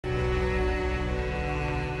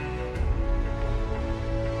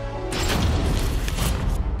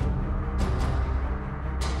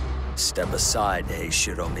Step aside,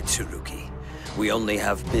 Heishiro Mitsurugi. We only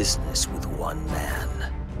have business with one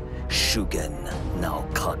man. Shugen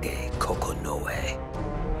Naokage Kokonoe.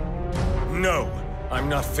 No! I'm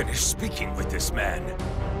not finished speaking with this man.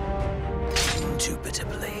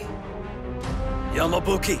 Indubitably.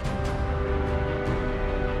 Yamabuki!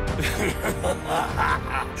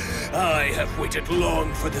 I have waited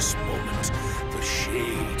long for this moment. The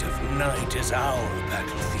shade of night is our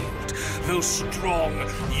battlefield. Though strong,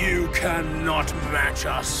 you cannot match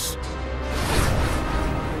us.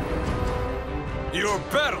 Your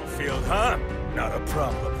battlefield, huh? Not a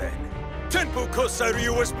problem then. Tenpu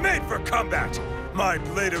Kosaryu was made for combat! My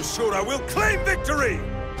blade of Shura will claim victory!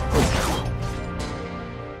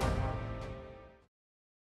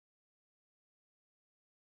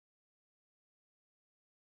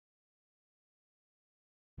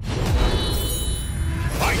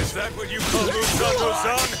 Is that what you call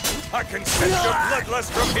Musato-san? I can sense your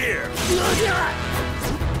bloodlust from here!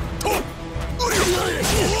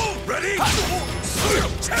 Ready? Idiot! Ready?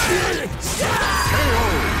 Idiot!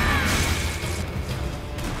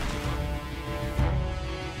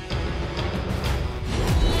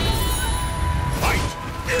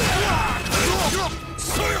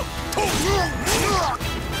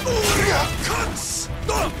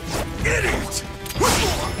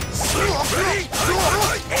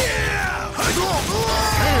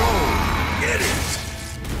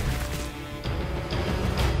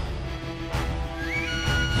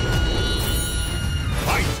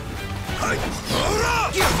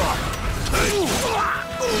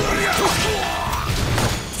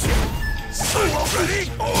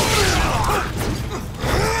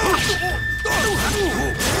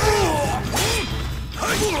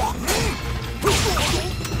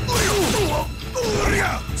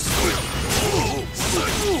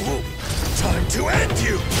 Time to end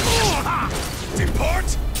you!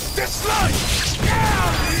 Depart this life!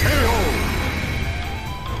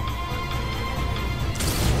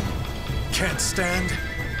 Can't stand?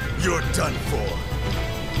 You're done for.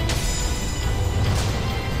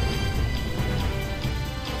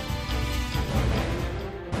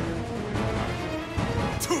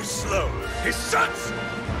 Too slow! His sons!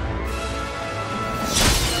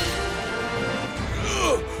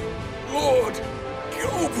 Lord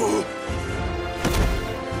Gyobu!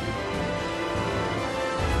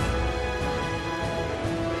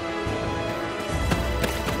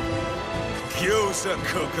 Gyoza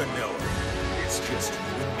Kokonoe. It's just you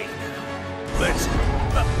and me now. Let's...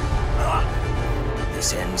 This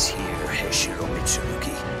ends here, Heishiro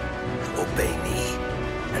Mitsurugi. Obey me,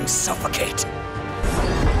 and suffocate!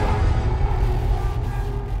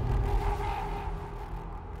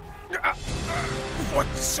 What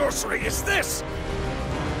sorcery is this?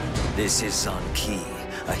 This is Zanki,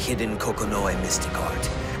 a hidden Kokonoe mystic art.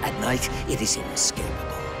 At night, it is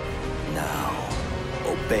inescapable. Now,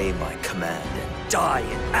 obey my command and die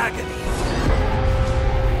in agony!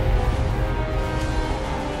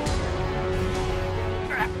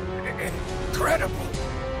 Incredible!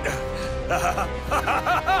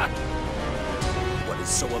 What is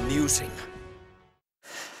so amusing?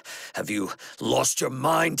 Have you lost your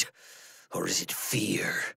mind? Or is it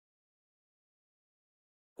fear?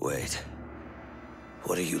 Wait.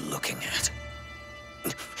 What are you looking at?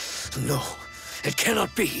 No, it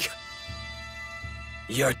cannot be.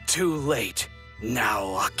 You're too late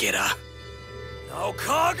now, Akira.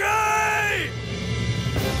 Naokage!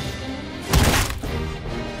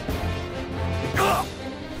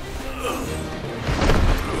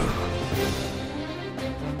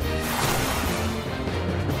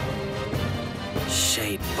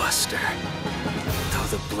 Shade Buster. Though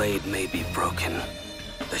the blade may be broken,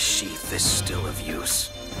 the sheath is still of use.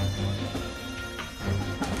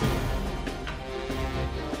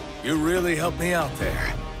 You really helped me out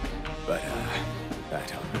there. But,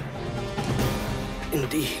 that honor.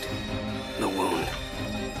 Indeed, the wound.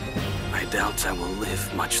 I doubt I will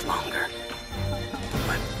live much longer.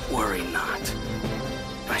 But worry not.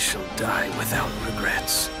 I shall die without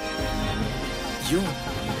regrets. You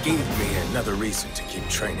gave me another reason to keep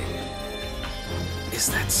training. Is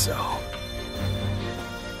that so?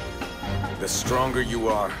 The stronger you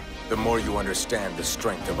are, the more you understand the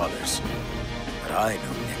strength of others. But I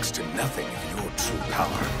know next to nothing of your true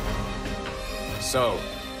power. So,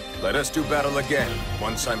 let us do battle again,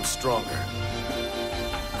 once I'm stronger.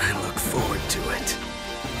 I look forward to it.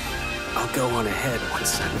 I'll go on ahead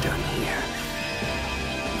once I'm done here.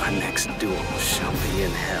 Our next duel shall be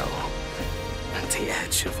in hell, at the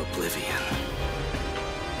edge of oblivion.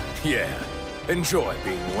 Yeah, enjoy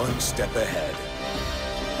being one step ahead.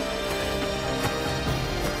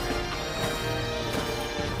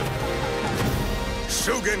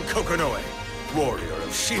 Shugen Kokonoe, warrior of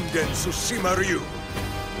Shinden Tsushima Ryu.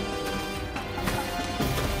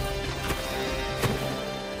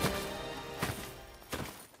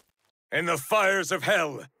 In the fires of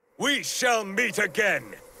hell, we shall meet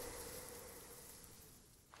again!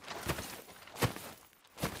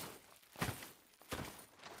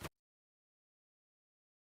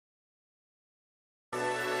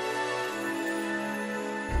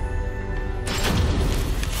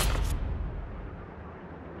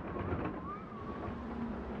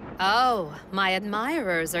 Oh, my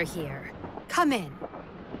admirers are here. Come in.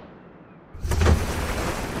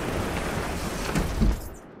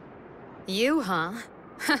 You, huh?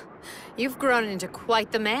 You've grown into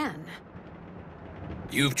quite the man.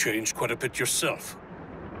 You've changed quite a bit yourself.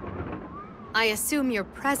 I assume your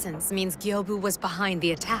presence means Gyobu was behind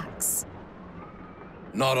the attacks.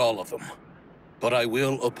 Not all of them. But I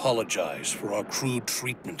will apologize for our crude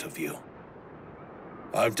treatment of you.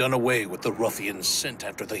 I've done away with the ruffians sent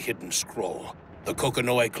after the hidden scroll. The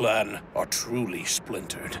Kokonoe clan are truly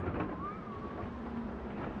splintered.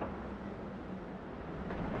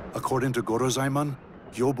 According to Gorozaimon,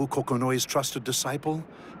 Gyobu Kokonoe's trusted disciple,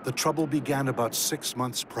 the trouble began about 6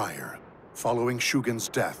 months prior. Following Shugen's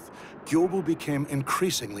death, Gyobu became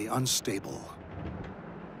increasingly unstable.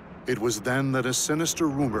 It was then that a sinister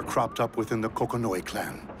rumor cropped up within the Kokonoe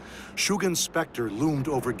clan. Shugen's specter loomed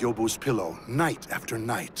over Gyobu's pillow night after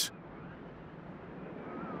night.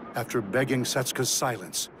 After begging Setsuka's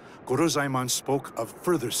silence, Gorozaimon spoke of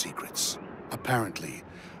further secrets. Apparently,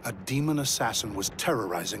 a demon assassin was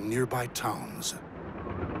terrorizing nearby towns.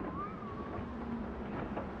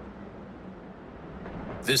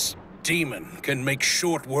 This demon can make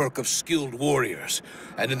short work of skilled warriors,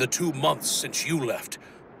 and in the 2 months since you left,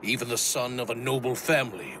 even the son of a noble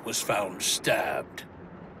family was found stabbed.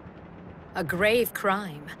 A grave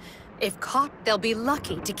crime. If caught, they'll be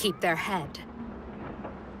lucky to keep their head.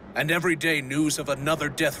 And every day news of another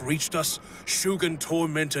death reached us. Shugen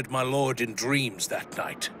tormented my lord in dreams that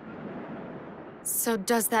night. So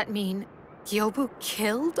does that mean Gyobu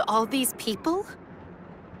killed all these people?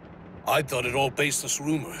 I thought it all baseless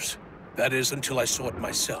rumors. That is, until I saw it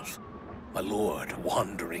myself. My lord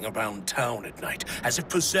wandering around town at night, as if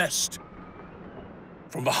possessed.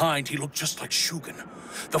 From behind, he looked just like Shugen,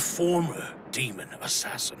 the former demon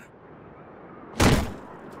assassin.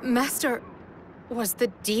 Master, was the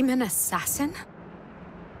demon assassin?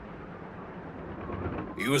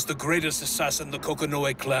 He was the greatest assassin the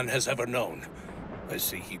Kokonoe clan has ever known. I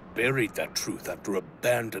see he buried that truth after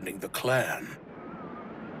abandoning the clan.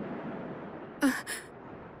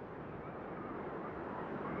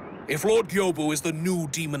 If Lord Gyobu is the new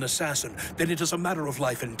demon assassin, then it is a matter of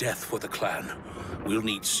life and death for the clan. We'll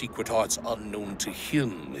need secret arts unknown to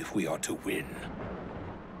him if we are to win.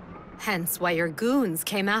 Hence why your goons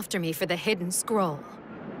came after me for the hidden scroll.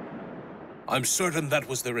 I'm certain that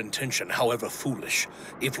was their intention, however foolish.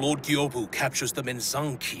 If Lord Gyobu captures them in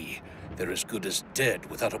Zanki, they're as good as dead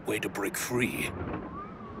without a way to break free.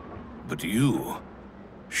 But you...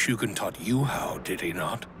 Shugen taught you how, did he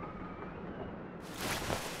not?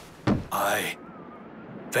 I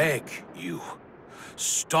beg you,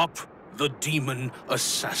 stop the demon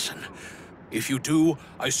assassin. If you do,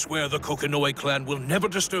 I swear the Kokonoe clan will never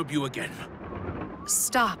disturb you again.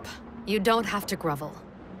 Stop. You don't have to grovel.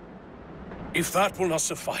 If that will not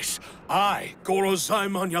suffice, I,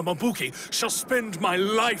 Gorozaimon Yamabuki, shall spend my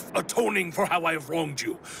life atoning for how I have wronged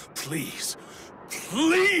you. Please,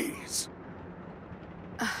 please!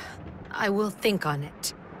 I will think on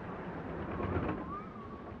it.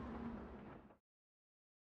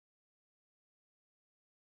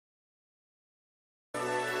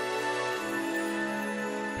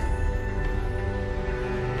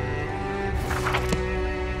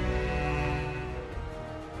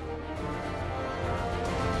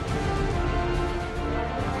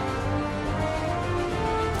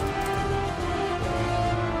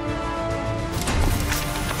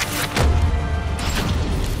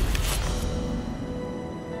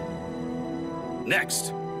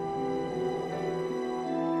 Next.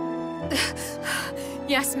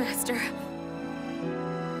 Yes, Master.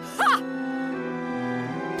 Ha!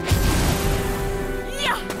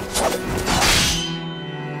 Yeah!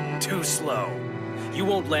 Too slow. You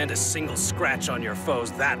won't land a single scratch on your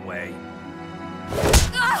foes that way.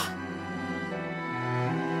 Ah!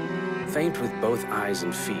 Feint with both eyes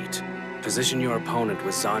and feet. Position your opponent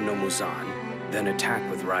with Zan no Muzan, then attack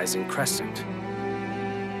with Rising Crescent.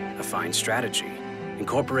 A fine strategy,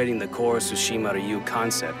 incorporating the core Tsushima Ryu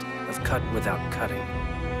concept of cut without cutting.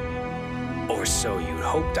 Or so you'd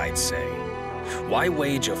hoped I'd say. Why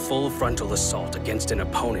wage a full frontal assault against an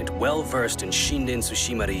opponent well-versed in Shinden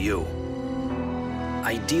Tsushima Ryu?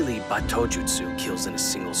 Ideally, Batojutsu kills in a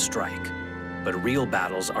single strike, but real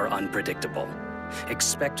battles are unpredictable.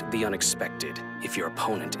 Expect the unexpected if your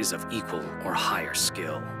opponent is of equal or higher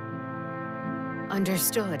skill.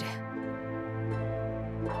 Understood.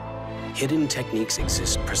 Hidden techniques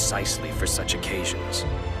exist precisely for such occasions.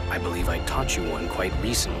 I believe I taught you one quite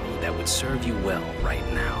recently that would serve you well right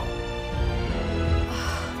now.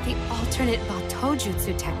 The alternate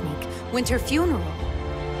Batojutsu technique, Winter Funeral.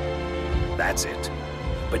 That's it.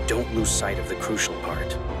 But don't lose sight of the crucial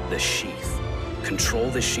part, the sheath. Control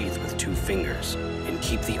the sheath with 2 fingers, and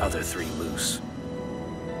keep the other 3 loose.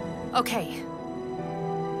 Okay.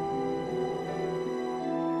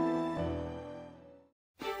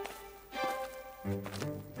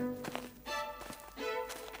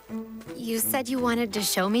 You said you wanted to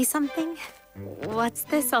show me something? What's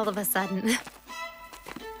this all of a sudden?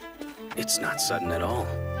 It's not sudden at all.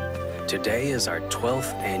 Today is our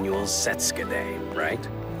 12th annual Setsuka Day, right?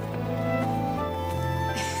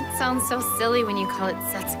 It sounds so silly when you call it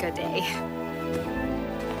Setsuka Day.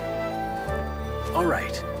 All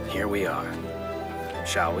right, here we are.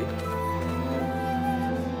 Shall we?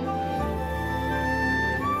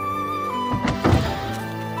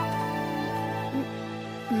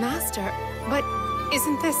 Master, but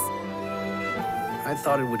isn't this... I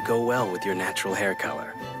thought it would go well with your natural hair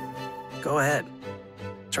color. Go ahead.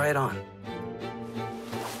 Try it on.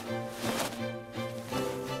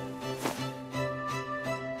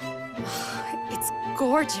 It's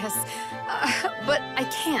gorgeous. But I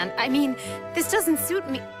can't. I mean, this doesn't suit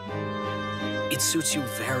me. It suits you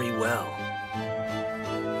very well.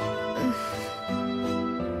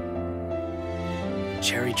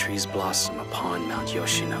 Cherry trees blossom upon Mount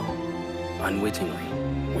Yoshino.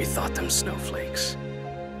 Unwittingly, we thought them snowflakes.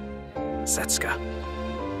 Setsuka,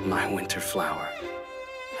 my winter flower.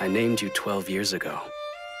 I named you 12 years ago.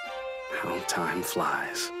 How time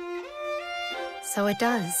flies. So it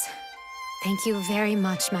does. Thank you very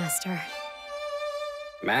much, Master.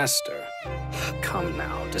 Master? Come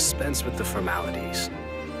now, dispense with the formalities.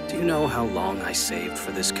 Do you know how long I saved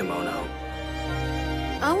for this kimono?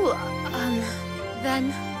 Oh,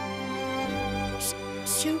 then...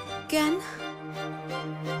 Shugen?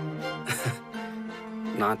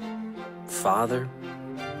 Not father?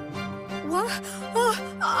 What? Oh,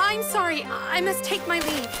 I'm sorry. I must take my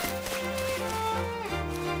leave.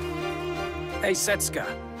 Hey, Setsuka.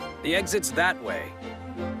 The exit's that way.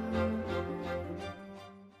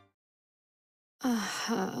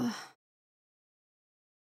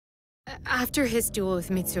 After his duel with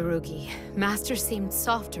Mitsurugi, Master seemed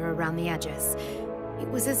softer around the edges. It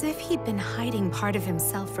was as if he'd been hiding part of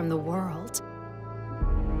himself from the world.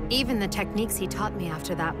 Even the techniques he taught me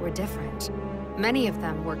after that were different. Many of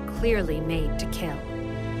them were clearly made to kill.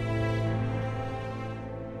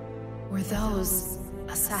 Were those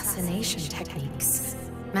assassination techniques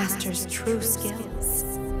Master's true skills?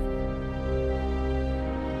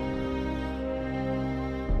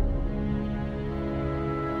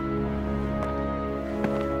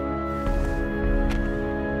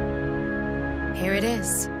 Here it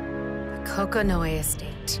is, the Kokonoe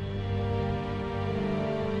estate.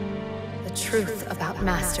 The truth about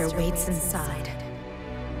Master waits inside.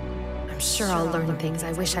 I'm sure I'll learn things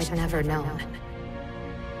I wish I'd never known.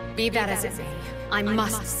 Be that as it may, I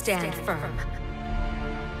must stand firm.